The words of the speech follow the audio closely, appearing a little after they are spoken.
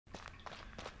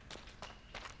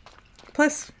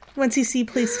Plus, once you see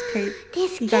police tape,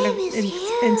 This you gotta cave is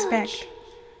huge. inspect.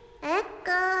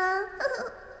 Echo.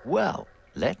 Well,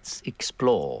 let's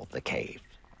explore the cave.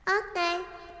 Okay.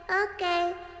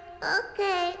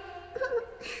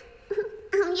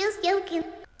 I'm just joking.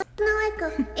 No,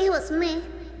 Echo. It was me.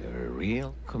 You're a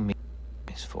real comedian,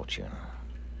 Misfortune.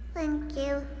 Thank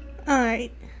you.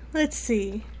 Alright, let's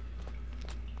see.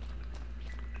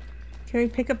 Can we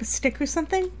pick up a stick or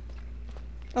something?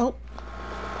 Oh,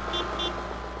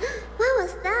 What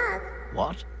was that?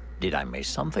 What? Did I miss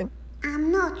something?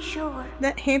 I'm not sure.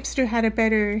 that hamster had a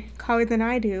better collar than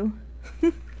I do.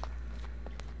 Let's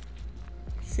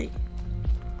see.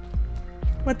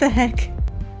 What the heck?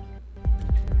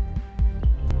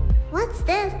 What's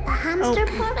this? A hamster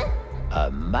Oh. party?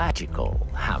 A magical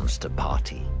hamster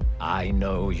party. I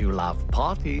know you love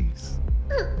parties.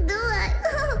 Do I?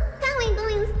 Can we go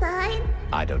inside?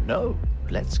 I don't know.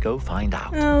 Let's go find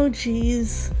out. Oh,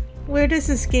 jeez. Where does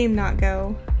this game not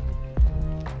go?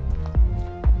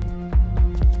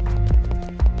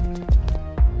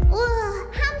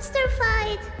 Whoa, hamster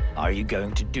fight! Are you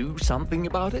going to do something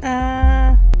about it?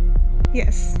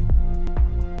 Yes.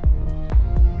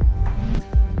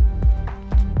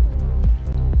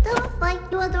 Don't fight,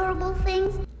 you adorable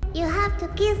things. You have to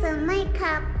kiss and make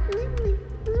up.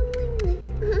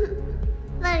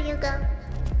 There you go.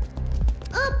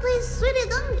 Oh, please, sweetie,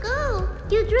 don't go.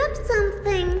 You dropped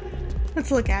something.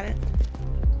 Let's look at it.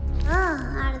 Oh,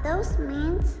 are those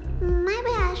mints? Maybe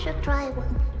I should try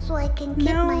one so I can keep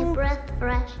my No. breath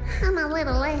fresh. I'm a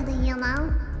little lady, you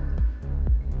know.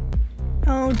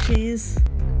 Oh, jeez.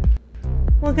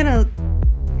 We're gonna...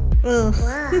 Ugh.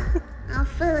 Wow, I'm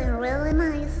feeling really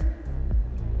nice.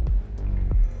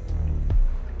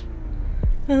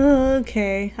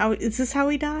 Okay. Is this how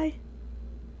we die?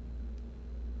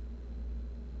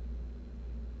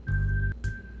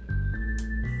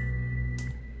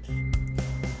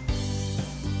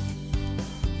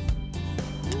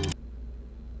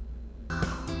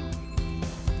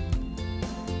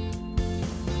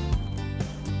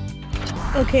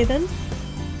 Okay then.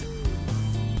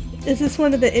 Is this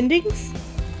one of the endings?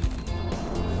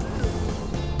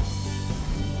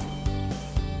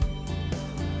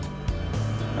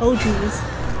 Oh jeez.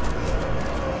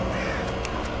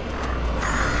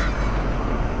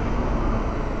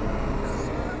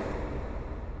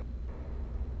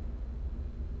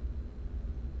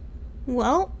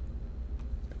 Well,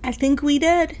 I think we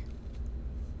did.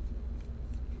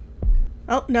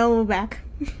 Oh no, we're back.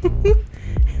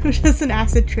 It was just an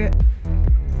acid trip.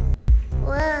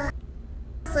 Wow,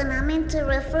 listen, I'm into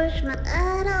refreshment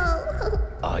at all.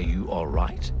 Are you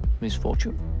alright,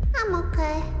 Misfortune? I'm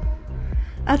okay.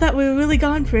 I thought we were really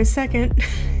gone for a second.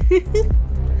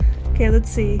 Okay,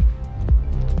 let's see.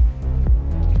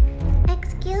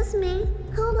 Excuse me,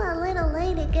 could a little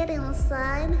lady get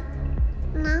inside?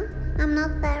 No, I'm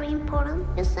not very important,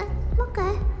 you said?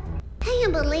 Okay. Can you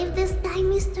believe this guy,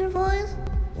 Mr. Voice?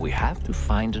 We have to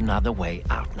find another way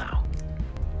out now.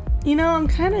 You know, I'm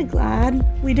kind of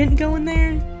glad we didn't go in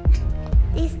there.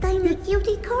 These tiny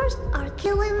cutie cars are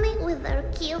killing me with their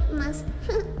cuteness.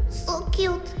 So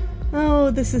cute.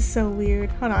 Oh, this is so weird.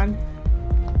 Hold on.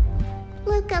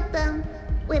 Look at them.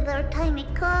 With their tiny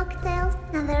cocktails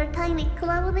and their tiny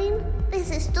clothing.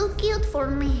 This is too cute for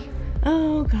me.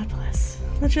 Oh, God bless.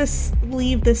 Let's just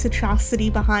leave this atrocity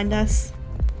behind us.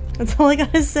 That's all I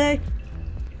gotta say.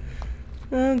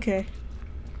 Okay.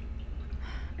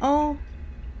 Oh,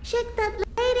 Check that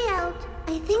lady out.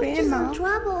 I think she's Grandma. in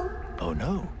trouble. Oh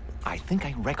no, I think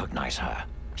I recognize her.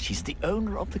 She's the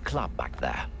owner of the club back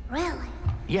there. Really?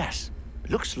 Yes,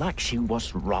 looks like she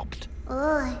was robbed.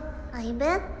 Oh, I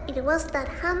bet it was that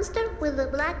hamster with the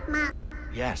black mask.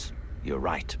 Yes, you're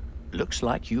right. Looks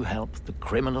like you helped the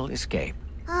criminal escape.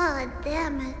 Oh,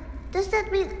 damn it. Does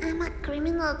that mean I'm a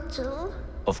criminal too?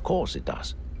 Of course it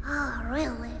does. Oh,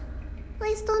 really?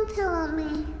 Please don't tell on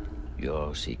me.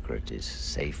 Your secret is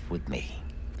safe with me.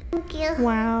 Thank you.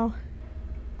 wow.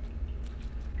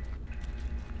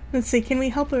 Let's see, can we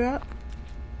help her up?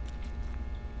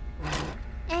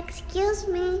 Excuse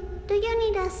me, do you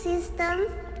need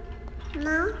assistance?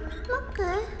 No?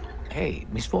 Okay. Hey,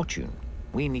 Misfortune,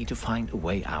 we need to find a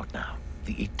way out now.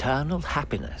 The eternal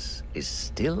happiness is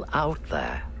still out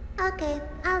there. Okay,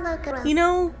 I'll look around. You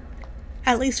know,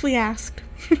 at least we asked.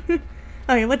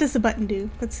 Okay, what does the button do?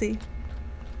 Let's see.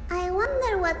 I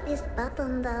wonder what this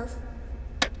button does.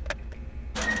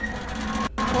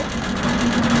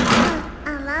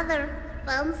 Another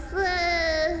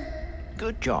bouncer.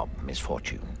 Good job,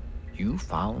 Misfortune. You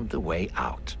found the way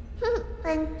out.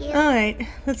 Thank you. Alright,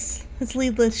 let's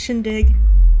leave this shindig.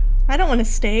 I don't want to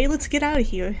stay. Let's get out of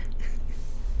here.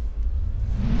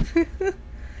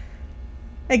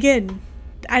 Again,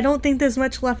 I don't think there's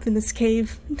much left in this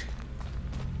cave.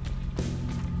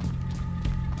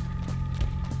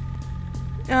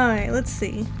 Alright, let's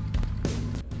see.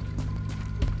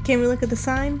 Can we look at the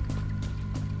sign?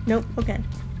 Nope, okay.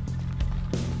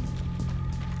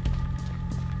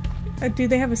 Do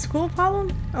they have a school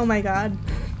problem? Oh my god.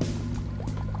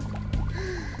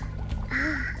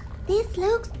 This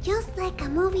looks just like a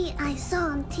movie I saw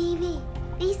on TV.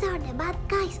 These are the bad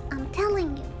guys, I'm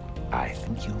telling you. I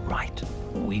think you're right.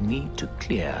 We need to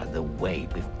clear the way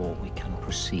before we can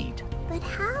proceed. But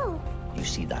how? You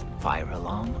see that fire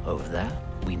alarm over there?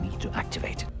 We need to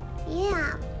activate it.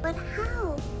 Yeah, but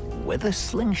how? With a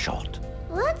slingshot.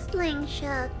 What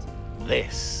slingshot?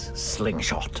 This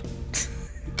slingshot.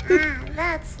 Ah,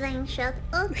 that slingshot.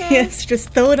 Okay. Yes, just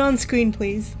throw it on screen,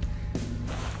 please.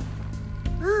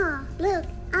 Oh, look,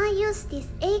 I use these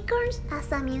acorns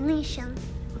as ammunition.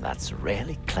 That's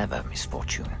really clever,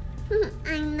 Misfortune.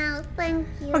 I know, thank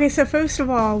you. Okay, so first of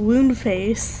all, wound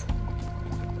face.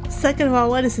 Second of all,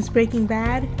 what is this, Breaking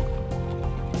Bad?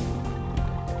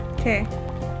 Okay.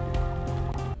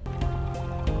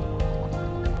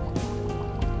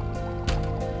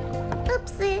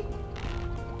 Oopsie,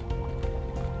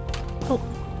 Oh,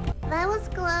 that was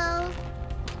close.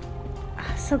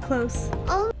 so close.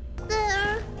 Almost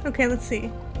there. Okay, let's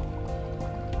see.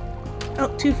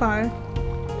 Oh, too far.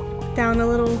 Down a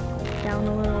little. Down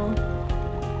a little.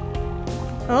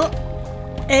 Oh!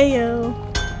 Ayo!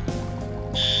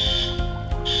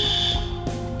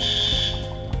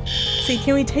 See,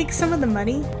 can we take some of the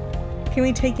money? Can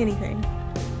we take anything?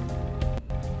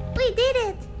 We did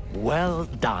it. Well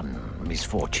done,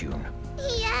 Misfortune.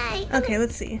 Yay. Okay,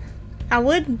 let's see. I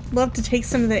would love to take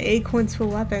some of the acorns for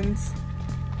weapons.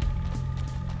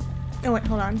 Oh wait,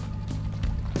 hold on.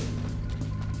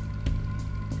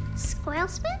 Squirrel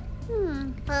spin?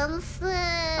 Let's see.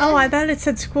 Oh, I thought it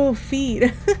said squirrel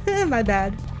feed. My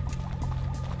bad.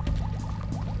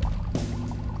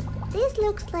 This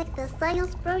looks like the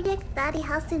science project Daddy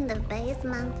has in the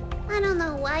basement. I don't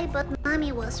know why, but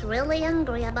Mommy was really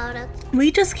angry about it.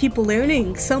 We just keep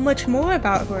learning so much more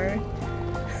about her.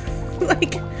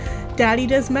 Like, Daddy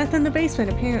does meth in the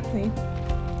basement, apparently.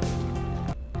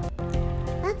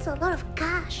 That's a lot of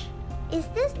cash. Is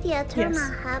this the eternal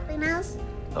Yes. happiness?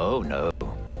 Oh no.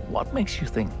 What makes you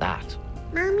think that?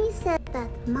 Mommy said that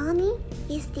money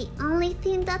is the only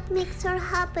thing that makes her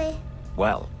happy.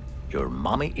 Well, your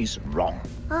mommy is wrong.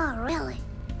 Oh, really?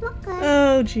 Okay.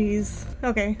 Oh, jeez.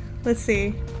 Okay, let's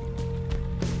see.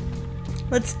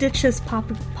 Let's ditch this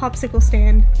popsicle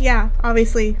stand. Yeah,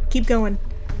 obviously. Keep going.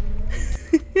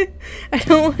 I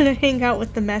don't want to hang out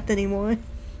with the meth anymore.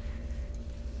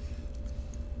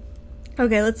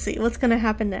 Okay, let's see. What's gonna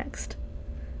happen next?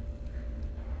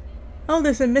 Oh,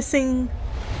 there's a missing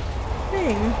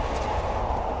thing.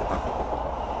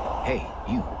 Hey,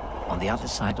 you, on the other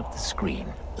side of the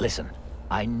screen. Listen,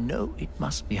 I know it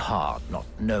must be hard not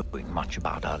knowing much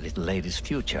about our little lady's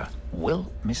future.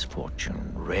 Will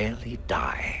Misfortune really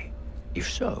die? If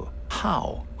so,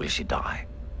 how will she die?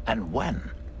 And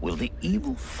when will the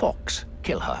evil fox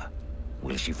kill her?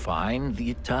 Will she find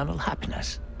the eternal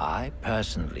happiness? I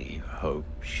personally hope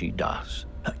she does.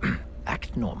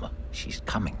 Act normal. She's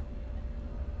coming.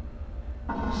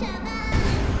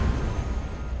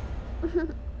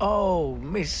 Oh,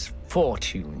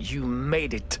 Misfortune, you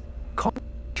made it.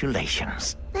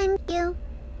 Congratulations. Thank you.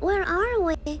 Where are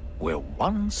we? We're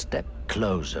one step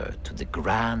closer to the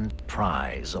grand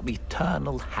prize of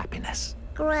eternal happiness.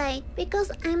 Great,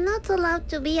 because I'm not allowed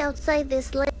to be outside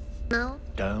this lake now.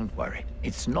 Don't worry,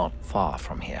 it's not far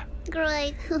from here.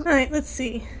 Great. Alright, let's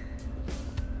see.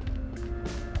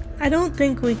 I don't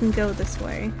think we can go this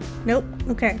way. Nope.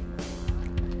 Okay.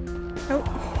 Nope.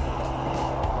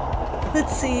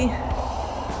 Let's see.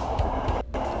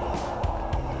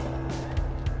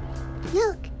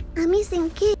 Look, a missing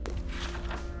kid.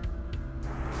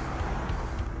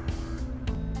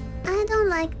 I don't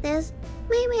like this.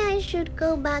 Maybe I should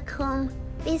go back home.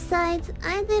 Besides,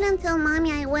 I didn't tell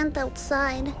Mommy I went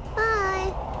outside.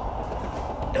 Bye.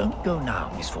 Don't go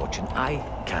now, Misfortune. I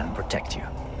can protect you.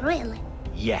 Really?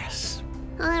 Yes.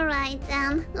 Alright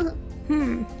then.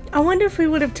 I wonder if we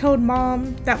would have told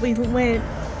Mom that we went.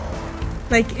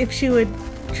 Like, if she would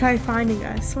try finding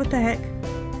us. What the heck?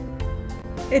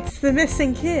 It's the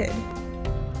missing kid.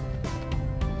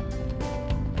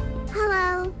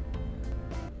 Hello.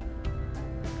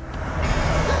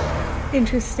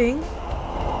 Interesting.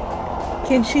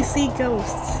 Can she see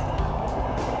ghosts?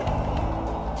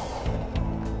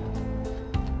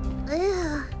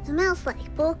 Ugh, smells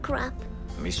like bullcrap.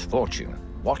 Misfortune,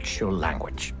 watch your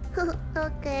language.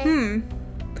 Okay.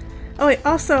 Oh wait,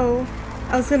 also,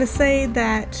 I was gonna say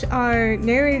that our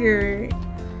narrator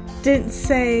didn't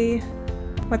say...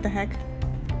 What the heck?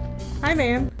 Hi,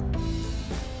 ma'am.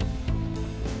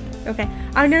 Okay.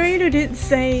 Our narrator didn't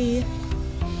say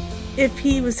if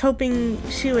he was hoping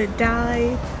she would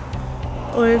die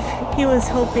or if he was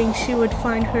hoping she would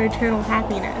find her eternal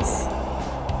happiness.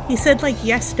 He said like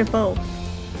yes to both.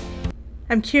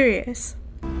 I'm curious.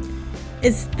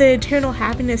 Is the eternal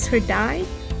happiness her die?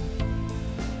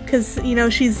 Because, you know,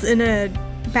 she's in a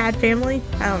bad family?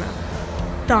 I don't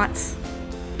know. Thoughts?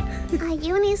 A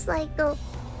unicycle.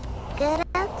 Get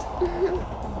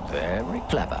it? Very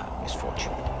clever,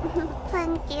 Misfortune.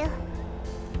 Thank you.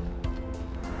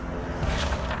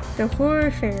 The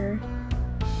horror fair.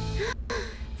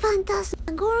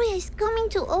 Phantasmagoria is coming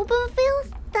to open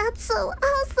fields? That's so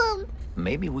awesome!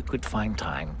 Maybe we could find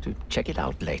time to check it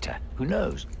out later. Who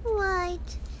knows? Right.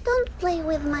 Don't play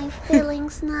with my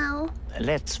feelings now.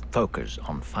 Let's focus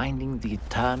on finding the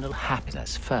eternal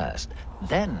happiness first.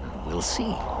 Then we'll see.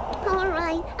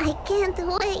 Alright, I can't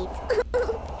wait.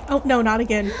 Oh, no, not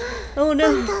again. Oh,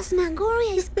 no.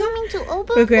 Phantasmagoria is coming to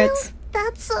open Regrets. fields?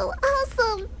 That's so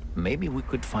awesome! Maybe we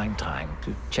could find time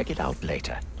to check it out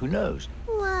later. Who knows?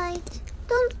 Right.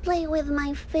 Don't play with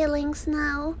my feelings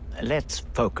now. Let's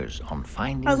focus on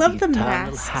finding I love the the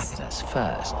eternal masks. happiness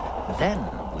first. Then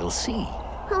we'll see.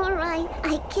 Alright,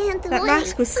 I can't That wait.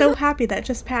 mask was so happy that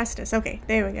just passed us. Okay,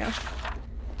 there we go.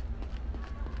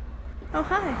 Oh,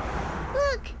 hi.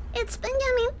 Look, it's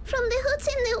Benjamin from the Hoods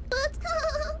in the Woods.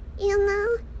 You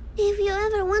know, if you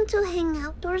ever want to hang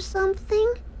out or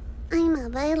something, I'm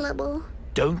available.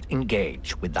 Don't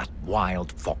engage with that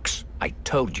wild fox. I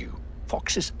told you,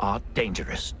 foxes are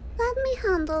dangerous. Let me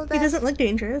handle that. He doesn't look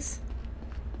dangerous.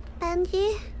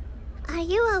 Benji, are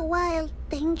you a wild,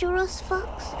 dangerous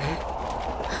fox?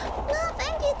 No,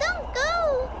 Benji, don't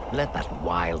go! Let that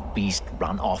wild beast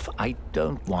run off. I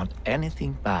don't want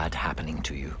anything bad happening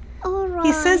to you. Alright.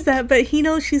 He says that, but he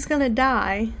knows she's gonna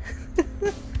die.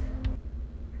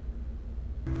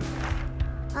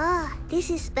 Ah, this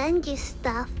is Benji's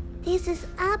stuff. This is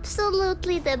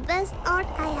absolutely the best art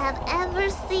I have ever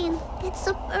seen. It's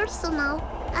so personal.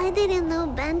 I didn't know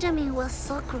Benjamin was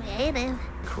so creative.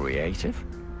 Creative?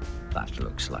 That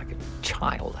looks like a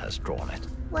child has drawn it.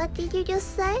 What did you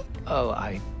just say? Oh,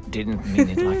 I didn't mean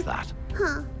it like that.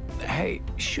 Huh. Hey,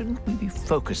 shouldn't we be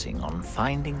focusing on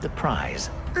finding the prize?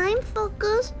 I'm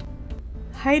focused.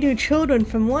 Hide your children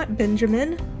from what,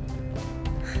 Benjamin?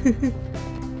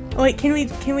 Oh, wait, can we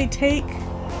take...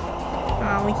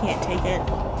 Oh, we can't take it.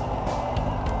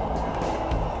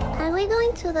 Are we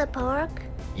going to the park?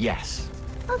 Yes.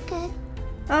 Okay.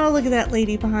 Oh, look at that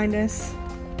lady behind us.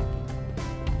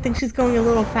 I think she's going a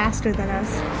little faster than us.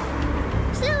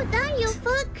 Slow down, you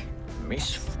fuck.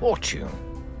 Misfortune.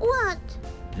 What?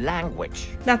 Language.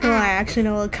 Not gonna lie, I actually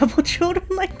know a couple children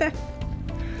like that.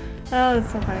 Oh,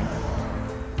 that's so funny.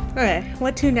 Alright,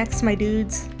 what to next, my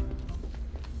dudes?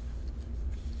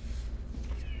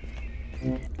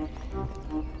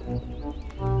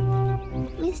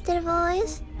 Mr.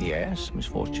 Voice, Yes,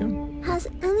 Misfortune? has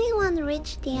anyone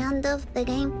reached the end of the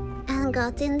game and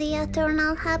gotten the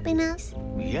eternal happiness?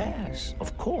 Yes,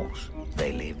 of course.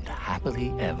 They lived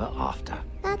happily ever after.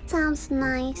 That sounds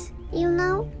nice. You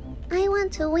know, I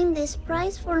want to win this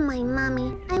prize for my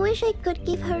mommy. I wish I could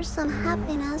give her some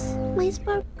happiness. My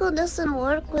sparkle doesn't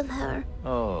work with her.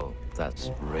 Oh,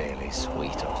 that's really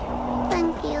sweet of you.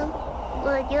 Thank you.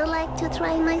 Would you like to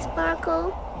try my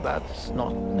sparkle? That's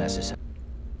not necessary.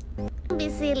 Don't be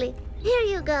silly. Here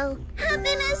you go.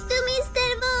 Happiness to Mr.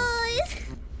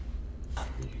 Voice!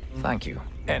 Thank you.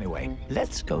 Anyway,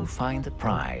 let's go find the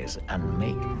prize and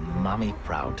make Mommy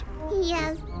proud.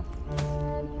 Yes.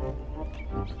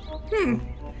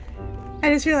 I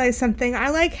just realized something. I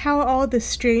like how all the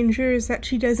strangers that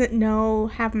she doesn't know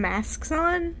have masks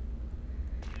on.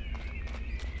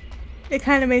 It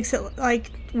kind of makes it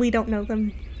like we don't know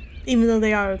them. Even though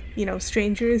they are, you know,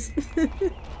 strangers.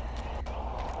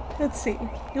 Let's see.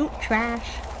 Oop, trash.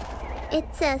 It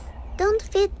says, don't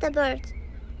feed the birds.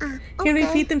 Ah, okay. Can we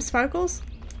feed them sparkles?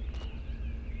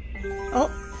 Oh,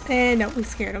 and no, we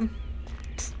scared them.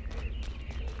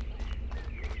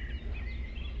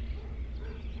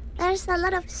 There's a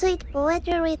lot of sweet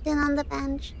poetry written on the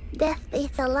bench. Death is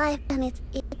alive and it's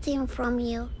eating from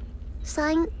you.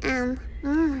 Sign Anne.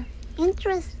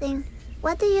 Interesting.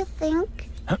 What do you think?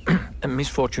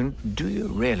 Misfortune, do you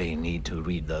really need to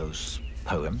read those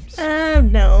poems?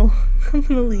 No. I'm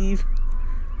gonna leave.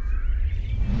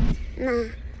 Nah.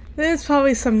 There's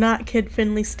probably some not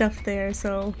kid-friendly stuff there,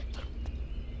 so...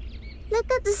 Look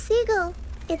at the seagull.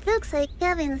 It looks like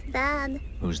Kevin's dad.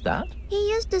 Who's that? He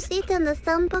used to sit in the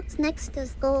sandbox next to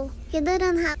school. He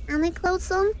didn't have any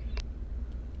clothes on.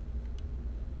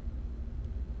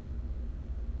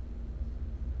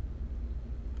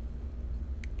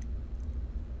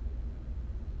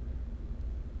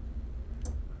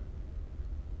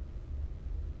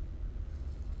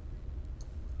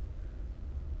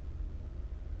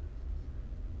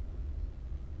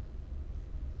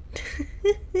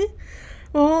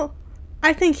 Well,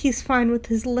 I think he's fine with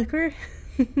his liquor.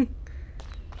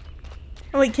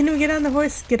 Oh wait, can we get on the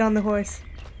horse? Get on the horse.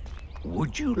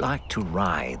 Would you like to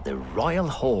ride the royal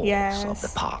horse of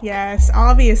the park? Yes,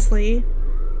 obviously.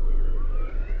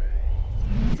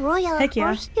 Royal Heck yeah.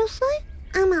 horse, you say?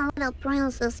 I'm a little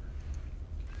princess.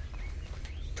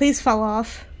 Please fall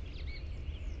off.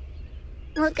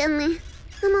 Look at me.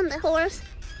 I'm on the horse.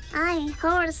 Aye,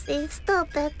 horsey,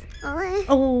 stop it. Oh.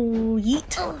 Oh,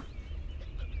 yeet. Oh.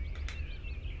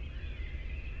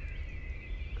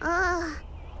 Ah,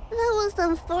 that was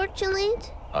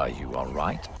unfortunate. Are you all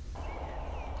right?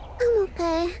 I'm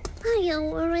okay. Are you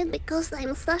worried because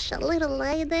I'm such a little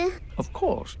lady? Of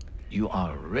course. You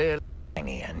are really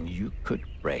tiny and you could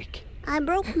break. I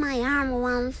broke my arm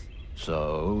once.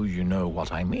 So you know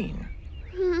what I mean.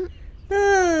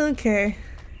 Oh, okay.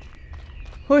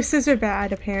 Horses are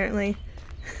bad, apparently.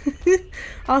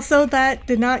 Also, that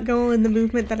did not go in the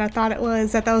movement that I thought it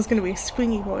was. I thought it was going to be a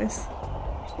swingy horse.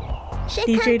 She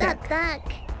DJ can't Duck.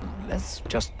 attack. Let's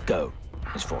just go,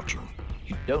 Misfortune.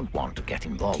 You don't want to get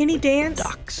involved Can he with dance?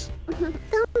 ducks.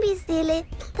 Don't be silly.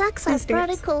 Ducks are Please dance.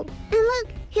 pretty cool. And look,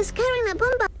 he's carrying a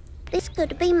bomba. This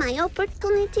could be my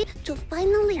opportunity to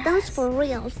finally dance for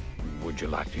reals. Would you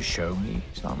like to show me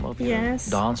some of your Yes.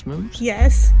 dance moves?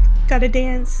 Yes, gotta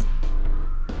dance.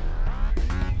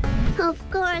 Of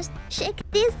course, check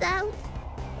this out.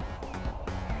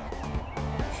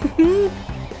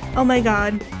 Oh my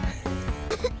god.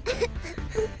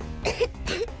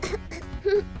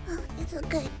 It's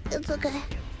okay, it's okay.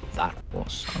 That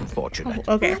was unfortunate.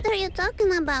 Okay. What are you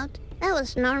talking about? That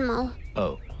was normal.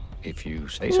 Oh, if you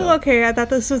say so. Ooh, okay, I thought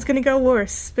this was gonna go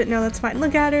worse, but no, that's fine.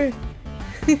 Look at her.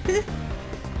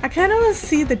 I kinda wanna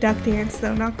see the duck dance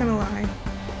though, not gonna lie.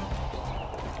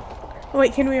 Oh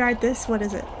wait, can we ride this? What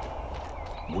is it?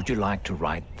 Would you like to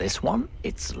ride this one?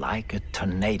 It's like a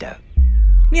tornado.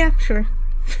 Yeah, sure.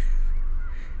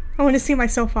 I want to see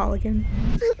myself fall again.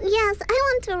 Yes, I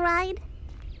want to ride.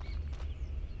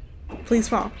 Please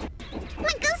fall. My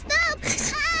God, stop!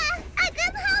 Ah, I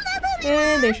can't hold it anymore.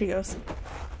 And there she goes.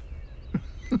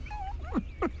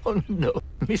 Oh no,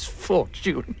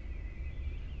 Misfortune.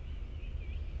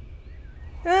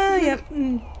 Oh, yep.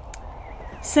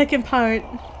 Second part.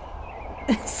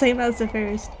 Same as the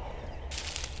first.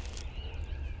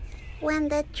 When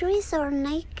the trees are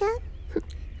naked,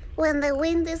 when the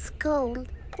wind is cold,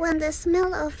 when the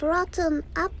smell of rotten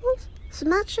apples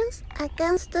smashes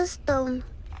against the stone.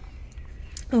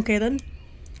 Okay then.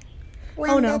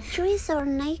 When Oh, no. the trees are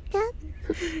naked,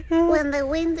 when the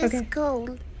wind is Okay.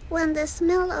 cold, when the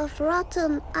smell of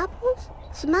rotten apples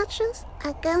smashes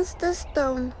against the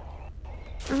stone.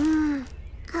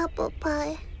 Apple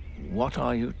pie. What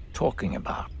are you talking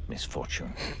about,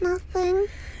 Misfortune? Nothing.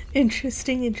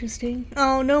 Interesting, interesting.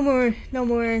 Oh, no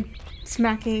more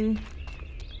smacking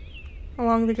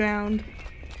along the ground.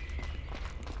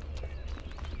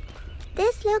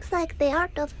 This looks like the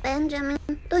art of Benjamin,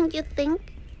 don't you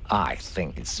think? I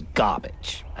think it's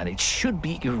garbage, and it should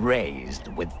be erased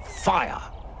with fire.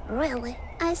 Really?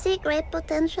 I see great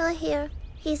potential here.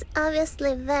 He's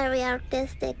obviously very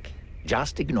artistic.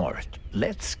 Just ignore it.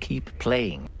 Let's keep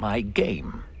playing my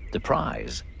game. The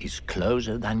prize is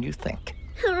closer than you think.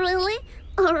 Really?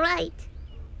 Alright.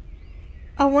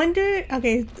 I wonder,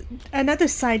 okay, another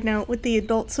side note with the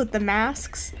adults with the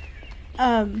masks.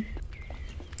 Hold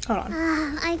on.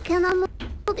 I cannot move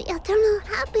the eternal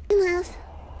happiness.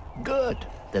 Good.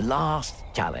 The last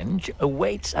challenge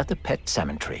awaits at the pet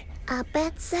cemetery. A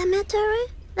pet cemetery?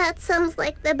 That sounds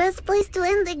like the best place to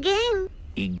end the game.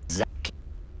 Exactly.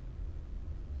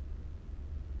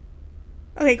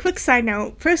 Okay, quick side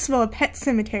note. First of all, a pet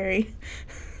cemetery.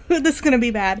 This is gonna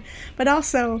be bad. But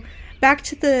also, back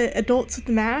to the adults with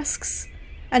the masks.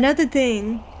 Another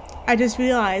thing I just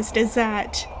realized is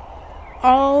that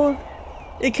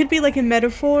it could be like a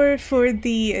metaphor for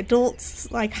the adults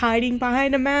like hiding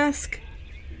behind a mask.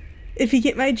 If you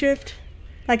get my drift.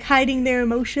 Like hiding their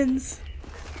emotions.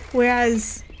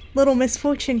 Whereas little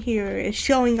Misfortune here is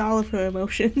showing all of her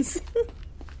emotions.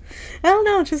 I don't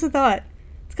know, just a thought.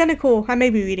 It's kind of cool. I may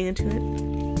be reading into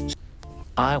it.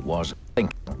 I was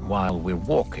thinking while we're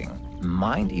walking,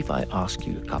 mind if I ask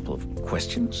you a couple of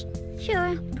questions?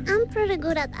 Sure, I'm pretty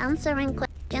good at answering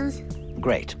questions.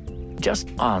 Great.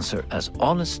 Just answer as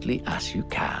honestly as you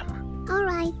can.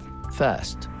 Alright.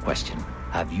 First question.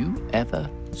 Have you ever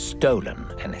stolen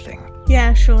anything?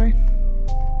 Yeah, sure.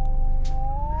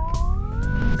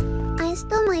 I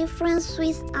stole my friend's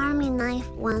Swiss Army knife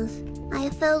once. I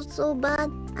felt so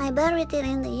bad, I buried it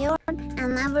in the yard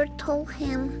and never told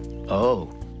him.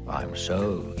 Oh, I'm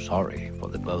so sorry for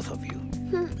the both of you.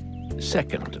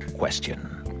 Second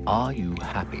question. Are you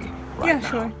happy right now?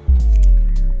 Sure.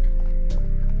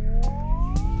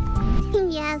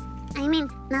 Yes, I mean,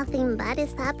 nothing bad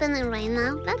is happening right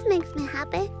now. That makes me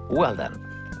happy. Well then,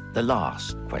 the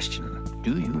last question.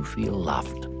 Do you feel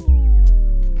loved?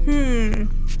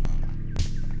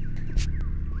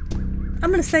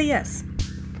 I'm gonna say yes.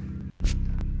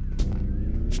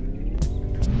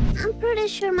 I'm pretty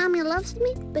sure Mommy loves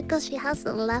me because she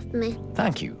hasn't left me.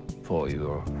 Thank you for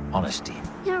your honesty.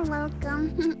 You're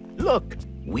welcome. Look,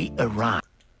 we arrived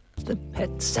at the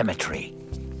pet cemetery.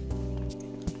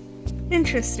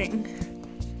 Interesting.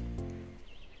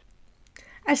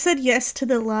 I said yes to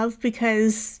the love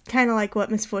because, kind of like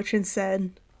what Misfortune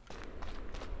said.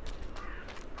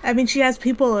 I mean, she has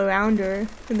people around her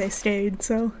and they stayed,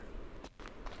 so.